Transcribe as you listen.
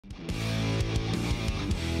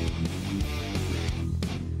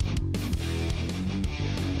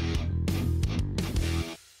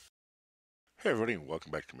Hey everybody, and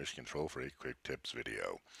welcome back to Mission Control for a quick tips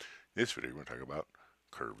video. In this video we're going to talk about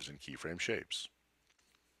curves and keyframe shapes.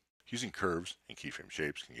 Using curves and keyframe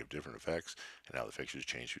shapes can give different effects and how the fixtures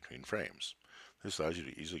change between frames. This allows you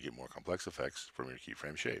to easily get more complex effects from your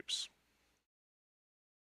keyframe shapes.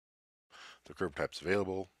 The curve types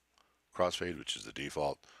available: Crossfade, which is the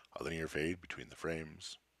default, a linear fade between the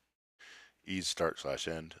frames; ease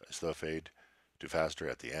start/end, a slow fade to faster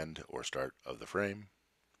at the end or start of the frame;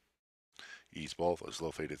 ease both, a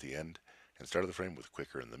slow fade at the end and start of the frame with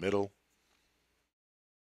quicker in the middle;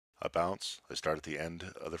 a bounce, a start at the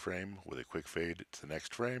end of the frame with a quick fade to the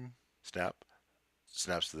next frame; snap,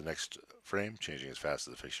 snaps to the next frame, changing as fast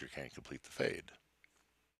as the fixture can complete the fade.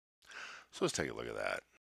 So let's take a look at that.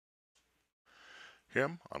 Here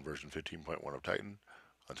I'm on version 15.1 of Titan,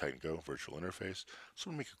 on Titan Go virtual interface. So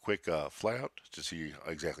I'm going to make a quick flyout to see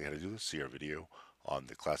exactly how to do this. See our video on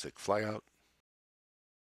the classic flyout.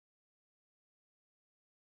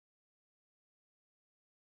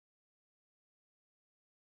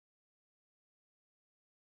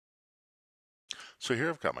 So here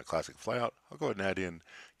I've got my classic flyout. I'll go ahead and add in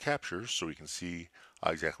captures so we can see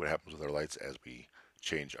exactly what happens with our lights as we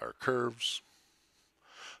change our curves.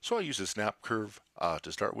 So I'll use a snap curve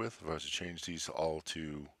to start with. If I was to change these all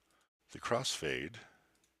to the crossfade,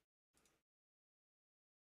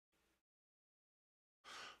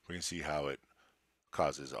 we can see how it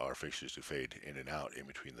causes our fixtures to fade in and out in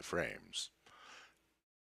between the frames.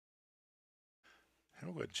 And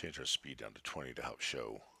we'll go ahead and change our speed down to 20 to help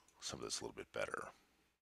show some of this a little bit better.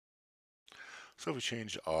 So if we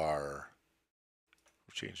change our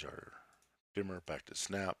dimmer back to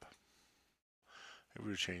snap, if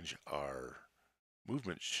we change our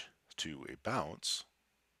movement to a bounce,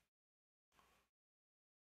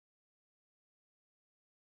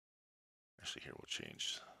 actually here we'll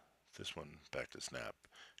change this one back to snap,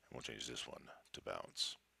 and we'll change this one to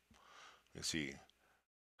bounce. You can see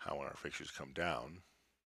how when our fixtures come down,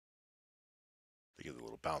 they get a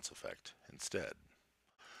little bounce effect instead.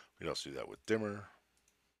 We can also do that with dimmer.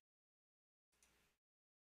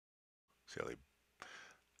 See how they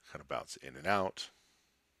kind of bounce in and out.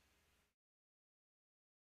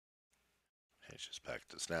 Change this back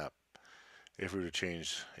to snap. If we were to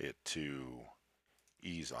change it to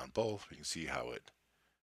ease on both, we can see how it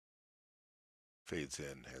fades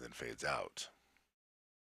in and then fades out.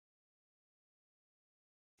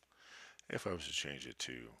 If I was to change it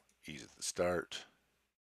to ease at the start,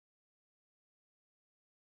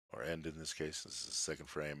 or end in this case, this is the second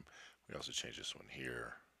frame, we also change this one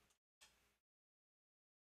here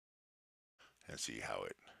and see how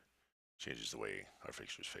it changes the way our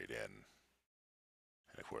fixtures fade in.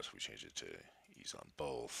 And of course we change it to ease on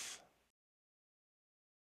both.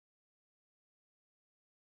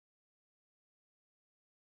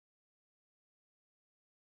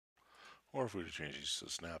 Or if we were to change these to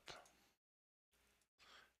snap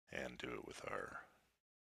and do it with our,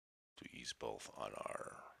 to ease both on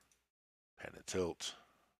our pan and tilt.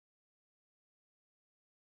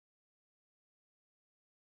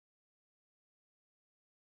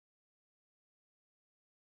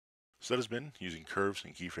 So that has been using curves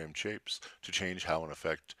and keyframe shapes to change how an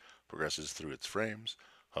effect progresses through its frames.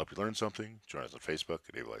 I hope you learned something. Join us on Facebook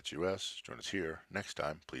at Avolites US. Join us here next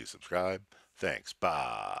time. Please subscribe. Thanks.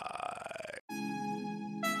 Bye.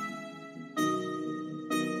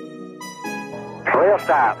 Wheel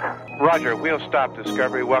stop. Roger, wheel stop,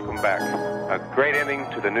 Discovery. Welcome back. A great ending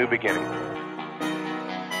to the new beginning.